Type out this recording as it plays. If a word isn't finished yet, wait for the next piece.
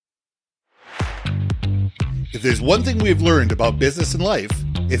If there's one thing we've learned about business and life,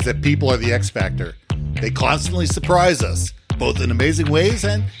 it's that people are the X factor. They constantly surprise us, both in amazing ways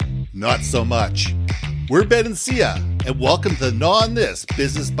and not so much. We're Ben and Sia, and welcome to the Gnaw on This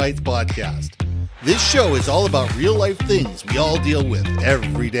Business Bites podcast. This show is all about real-life things we all deal with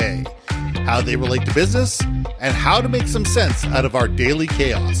every day, how they relate to business, and how to make some sense out of our daily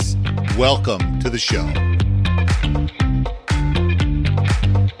chaos. Welcome to the show.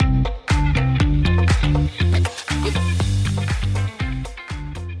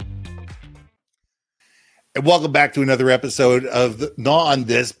 And welcome back to another episode of the Gnaw on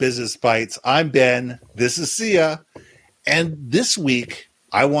This Business Bites. I'm Ben. This is Sia. And this week,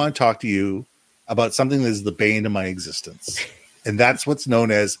 I want to talk to you about something that is the bane of my existence. And that's what's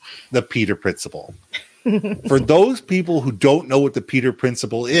known as the Peter Principle. For those people who don't know what the Peter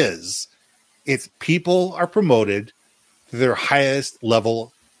Principle is, it's people are promoted to their highest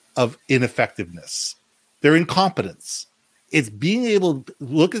level of ineffectiveness, their incompetence. It's being able to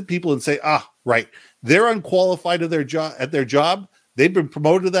look at people and say, right, they're unqualified at their job. They've been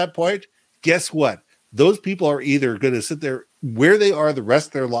promoted to that point. Guess what? Those people are either going to sit there where they are the rest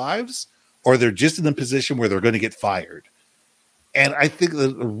of their lives, or they're just in a position where they're going to get fired. And I think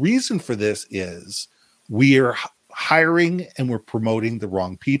the reason for this is we are hiring and we're promoting the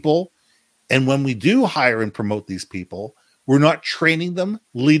wrong people. And when we do hire and promote these people, we're not training them,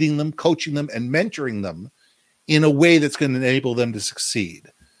 leading them, coaching them, and mentoring them in a way that's going to enable them to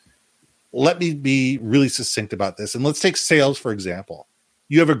succeed. Let me be really succinct about this. And let's take sales, for example.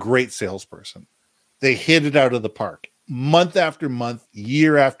 You have a great salesperson. They hit it out of the park month after month,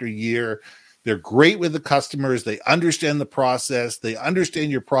 year after year. They're great with the customers. They understand the process. They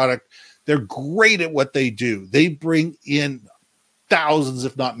understand your product. They're great at what they do. They bring in thousands,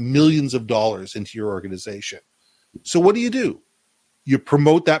 if not millions of dollars into your organization. So what do? You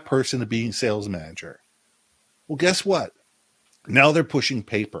promote that person to being sales manager. Well, guess what? Now they're pushing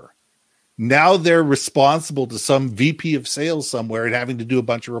paper. Now they're responsible to some VP of sales somewhere and having to do a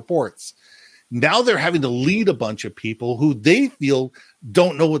bunch of reports. Now they're having to lead a bunch of people who they feel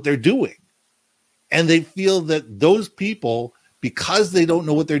don't know what they're doing. And they feel that those people, because they don't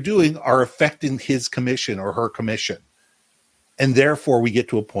know what they're doing, are affecting his commission or her commission. And therefore, we get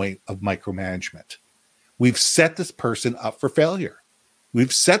to a point of micromanagement. We've set this person up for failure.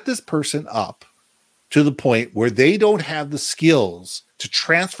 We've set this person up to the point where they don't have the skills to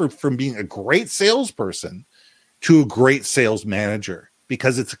transfer from being a great salesperson to a great sales manager,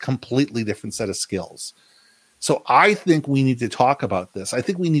 because it's a completely different set of skills. So I think we need to talk about this. I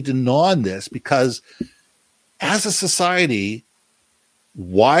think we need to gnaw on this, because as a society,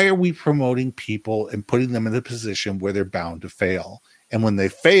 why are we promoting people and putting them in a position where they're bound to fail? And when they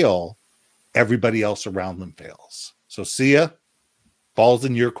fail, everybody else around them fails. So Sia, ball's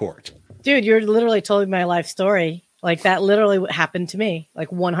in your court. Dude, you're literally telling my life story. Like, that literally happened to me, like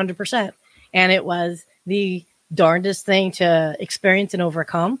 100%. And it was the darndest thing to experience and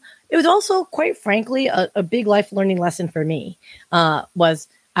overcome. It was also, quite frankly, a big life learning lesson for me. Was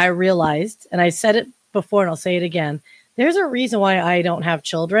I realized, and I said it before and I'll say it again, there's a reason why I don't have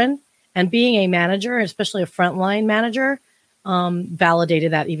children. And being a manager, especially a frontline manager,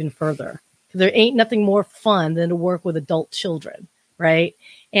 validated that even further. There ain't nothing more fun than to work with adult children, right?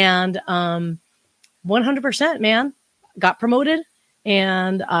 And 100%, man, got promoted.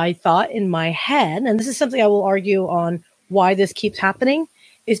 And I thought in my head, and this is something I will argue on why this keeps happening,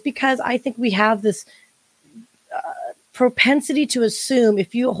 is because I think we have this propensity to assume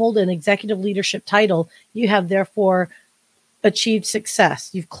if you hold an executive leadership title, you have therefore achieved success.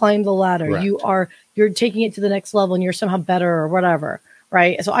 You've climbed the ladder. Correct. You're taking it to the next level and you're somehow better or whatever.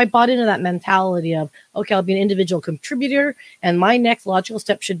 Right. So I bought into that mentality of, okay, I'll be an individual contributor and my next logical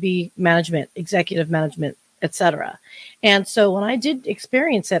step should be management, executive management, etc. And so when I did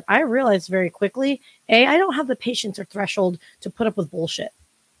experience it, I realized very quickly, I don't have the patience or threshold to put up with bullshit.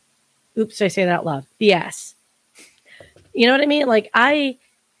 Oops, did I say that out loud? BS. You know what I mean? Like I'm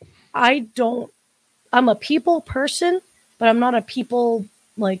a people person, but I'm not a people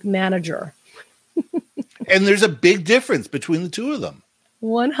like manager. And there's a big difference between the two of them.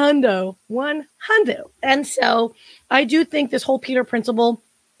 One hundo. And so I do think this whole Peter Principle,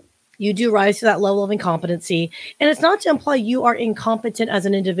 you do rise to that level of incompetency. And it's not to imply you are incompetent as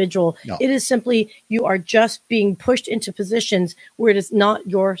an individual. No. It is simply you are just being pushed into positions where it is not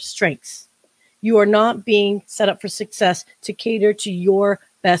your strengths. You are not being set up for success to cater to your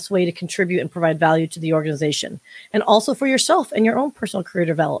best way to contribute and provide value to the organization. And also for yourself and your own personal career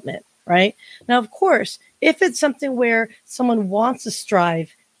development. Right? Now, of course, if it's something where someone wants to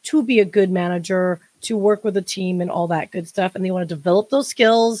strive to be a good manager, to work with a team and all that good stuff, and they want to develop those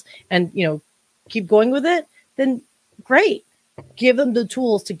skills and, keep going with it, then great. Give them the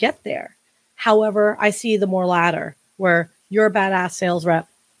tools to get there. However, I see the more latter, where you're a badass sales rep.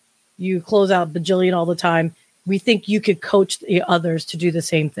 You close out bajillion all the time. We think you could coach the others to do the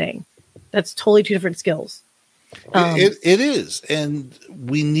same thing. That's totally two different skills. It is. And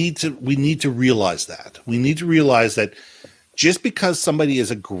we need to realize that. We need to realize that just because somebody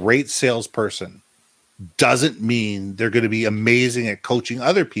is a great salesperson doesn't mean they're going to be amazing at coaching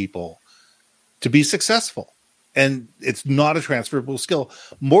other people to be successful. And it's not a transferable skill.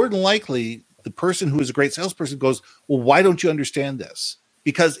 More than likely, the person who is a great salesperson goes, well, why don't you understand this?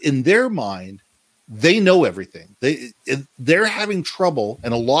 Because in their mind, they know everything. They're having trouble,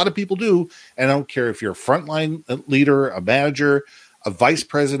 and a lot of people do. And I don't care if you're a frontline leader, a manager, a vice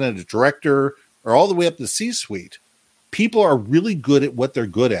president, a director, or all the way up to the C-suite. People are really good at what they're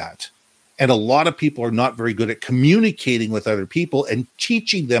good at. And a lot of people are not very good at communicating with other people and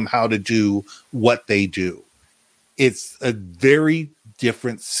teaching them how to do what they do. It's a very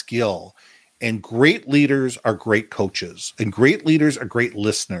different skill. And great leaders are great coaches, and great leaders are great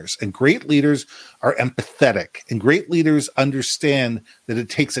listeners, and great leaders are empathetic, and great leaders understand that it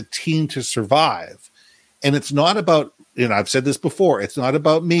takes a team to survive. And it's not about, I've said this before, it's not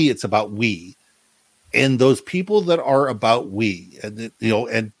about me, it's about we. And those people that are about we,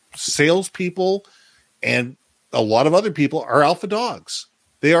 and salespeople and a lot of other people are alpha dogs.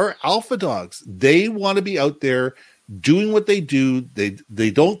 They are alpha dogs. They want to be out there doing what they do. They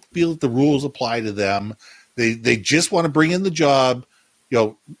don't feel that the rules apply to them. They just want to bring in the job,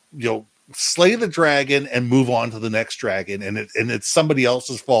 slay the dragon and move on to the next dragon. And it's somebody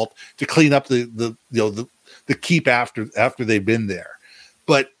else's fault to clean up the keep after they've been there.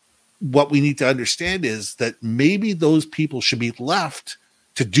 But what we need to understand is that maybe those people should be left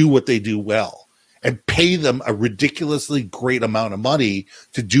to do what they do well and pay them a ridiculously great amount of money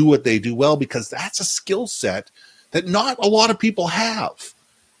to do what they do well, because that's a skill set that not a lot of people have.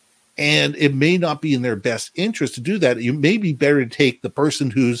 And it may not be in their best interest to do that. You may be better to take the person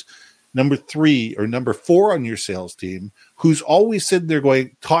who's number 3 or number 4 on your sales team, who's always sitting there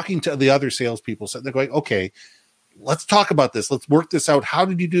talking to the other salespeople. So they're going, okay, let's talk about this. Let's work this out. How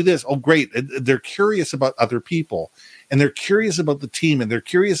did you do this? Oh, great. And they're curious about other people, and they're curious about the team, and they're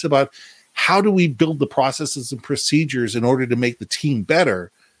curious about how do we build the processes and procedures in order to make the team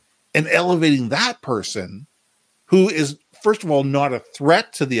better, and elevating that person who is, first of all, not a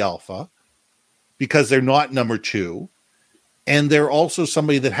threat to the alpha because they're not number 2. And they're also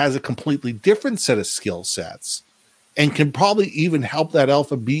somebody that has a completely different set of skill sets and can probably even help that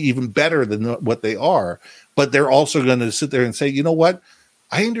alpha be even better than what they are. But they're also going to sit there and say, you know what?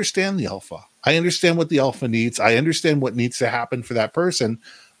 I understand the alpha. I understand what the alpha needs. I understand what needs to happen for that person.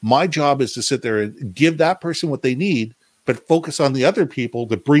 My job is to sit there and give that person what they need, but focus on the other people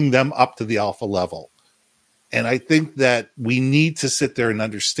to bring them up to the alpha level. And I think that we need to sit there and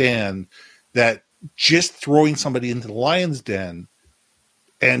understand that just throwing somebody into the lion's den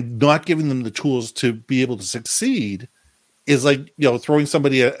and not giving them the tools to be able to succeed is like, throwing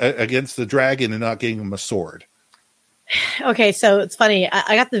somebody against the dragon and not giving them a sword. Okay, so it's funny.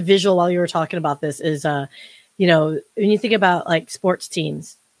 I got the visual while you were talking about this is, when you think about like sports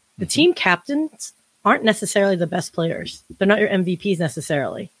teams, the team captains aren't necessarily the best players. They're not your MVPs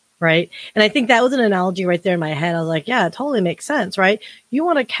necessarily. Right. And I think that was an analogy right there in my head. I was like, yeah, it totally makes sense. Right. You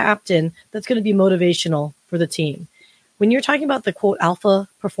want a captain that's going to be motivational for the team. When you're talking about the quote alpha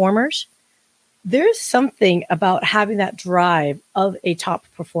performers, there's something about having that drive of a top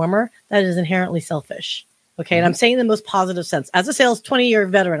performer that is inherently selfish. Okay. And I'm saying in the most positive sense as a sales 20-year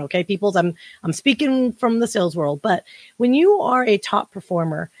veteran. Okay. Peoples, I'm speaking from the sales world. But when you are a top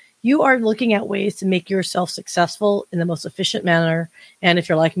performer, you are looking at ways to make yourself successful in the most efficient manner. And if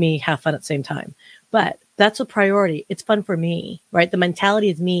you're like me, have fun at the same time. But that's a priority. It's fun for me, right? The mentality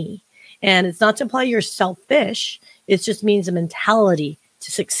is me. And it's not to imply you're selfish. It just means the mentality to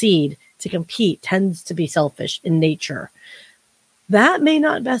succeed, to compete, tends to be selfish in nature. That may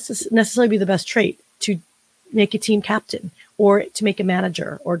not necessarily be the best trait to make a team captain or to make a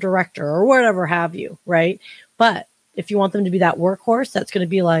manager or director or whatever have you, right? But if you want them to be that workhorse, that's going to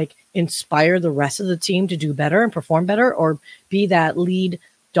be like inspire the rest of the team to do better and perform better, or be that lead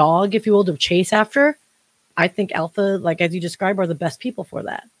dog, if you will, to chase after. I think alpha, like as you described, are the best people for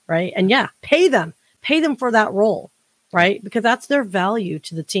that, right? And yeah, pay them for that role, right? Because that's their value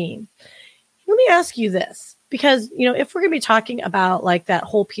to the team. Let me ask you this, because, if we're going to be talking about like that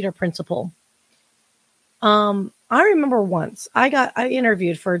whole Peter principle, I remember once I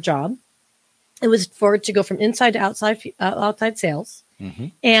interviewed for a job. It was to go from inside to outside sales. Mm-hmm.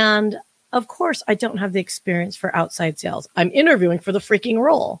 And of course, I don't have the experience for outside sales. I'm interviewing for the freaking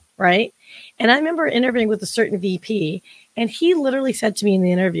role, right? And I remember interviewing with a certain VP, and he literally said to me in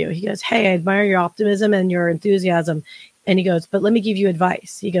the interview, he goes, "Hey, I admire your optimism and your enthusiasm." And he goes, "But let me give you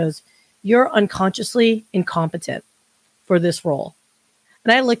advice." He goes, "You're unconsciously incompetent for this role."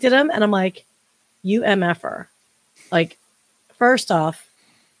 And I looked at him and I'm like, "You MFer. Like, first off,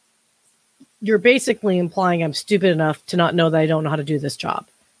 you're basically implying I'm stupid enough to not know that I don't know how to do this job."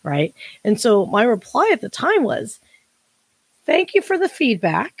 Right. And so my reply at the time was, "Thank you for the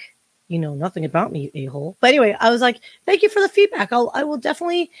feedback. You know nothing about me, a-hole." But anyway, I was like, "Thank you for the feedback. I will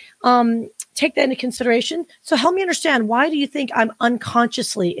definitely take that into consideration. So help me understand, why do you think I'm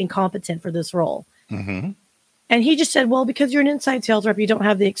unconsciously incompetent for this role?" Mm-hmm. And he just said, "Well, because you're an inside sales rep, you don't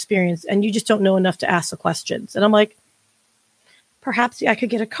have the experience and you just don't know enough to ask the questions." And I'm like, perhaps I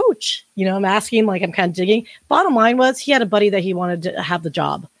could get a coach. You know, I'm asking, like, I'm kind of digging. Bottom line was, he had a buddy that he wanted to have the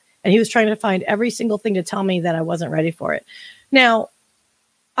job, and he was trying to find every single thing to tell me that I wasn't ready for it. Now,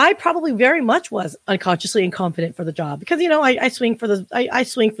 I probably very much was unconsciously incompetent for the job because, you know, I swing for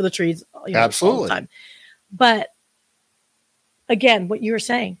the trees, you know, Absolutely, all the time. But again, what you were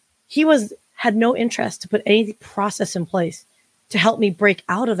saying, he had no interest to put any process in place to help me break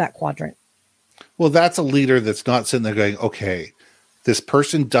out of that quadrant. Well, that's a leader that's not sitting there going, "Okay, this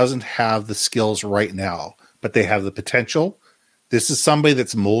person doesn't have the skills right now, but they have the potential. This is somebody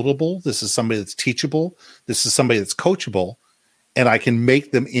that's moldable. This is somebody that's teachable. This is somebody that's coachable. And I can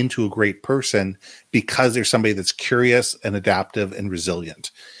make them into a great person because they're somebody that's curious and adaptive and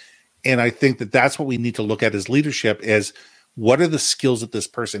resilient." And I think that that's what we need to look at as leadership is, what are the skills that this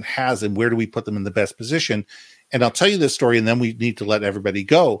person has and where do we put them in the best position? And I'll tell you this story and then we need to let everybody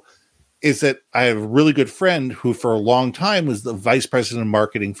go. Is that I have a really good friend who for a long time was the vice president of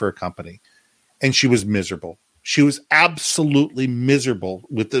marketing for a company, and she was miserable. She was absolutely miserable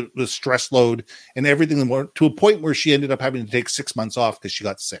with the stress load and everything, to a point where she ended up having to take 6 months off because she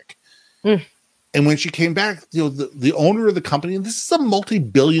got sick. And when she came back, you know, the owner of the company, and this is a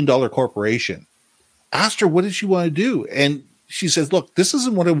multi-billion-dollar corporation, asked her, what did she want to do? And she says, "Look, this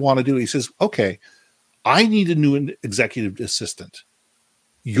isn't what I want to do." He says, "Okay, I need a new executive assistant.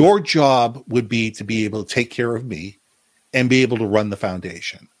 Your job would be to be able to take care of me and be able to run the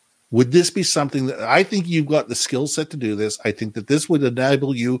foundation. Would this be something that I think you've got the skill set to do this? I think that this would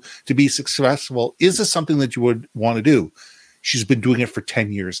enable you to be successful. Is this something that you would want to do?" She's been doing it for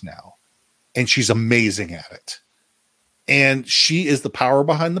 10 years now, and she's amazing at it. And she is the power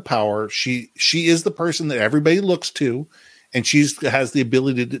behind the power. She is the person that everybody looks to, and she has the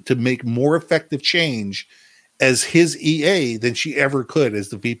ability to make more effective change as his EA than she ever could as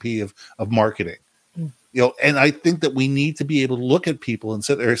the VP of marketing. You know, and I think that we need to be able to look at people and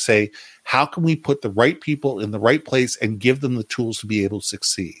sit there and say, how can we put the right people in the right place and give them the tools to be able to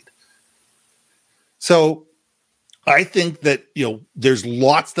succeed? So I think that, you know, there's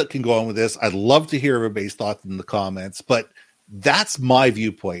lots that can go on with this. I'd love to hear everybody's thoughts in the comments, but that's my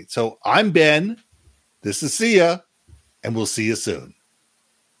viewpoint. So I'm Ben. This is Sia, and we'll see you soon.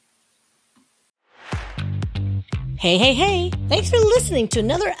 Hey. Thanks for listening to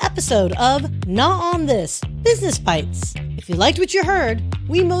another episode of Not On This, Business Bites. If you liked what you heard,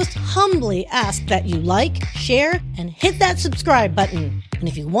 we most humbly ask that you like, share, and hit that subscribe button. And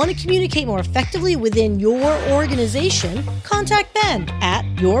if you want to communicate more effectively within your organization, contact Ben at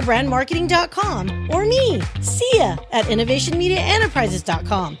yourbrandmarketing.com or me, Sia, at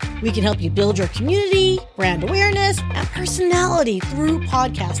innovationmediaenterprises.com. We can help you build your community, brand awareness, and personality through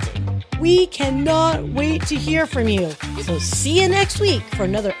podcasting. We cannot wait to hear from you. So see you next week for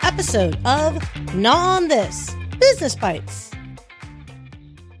another episode of Not On This, Business Bites.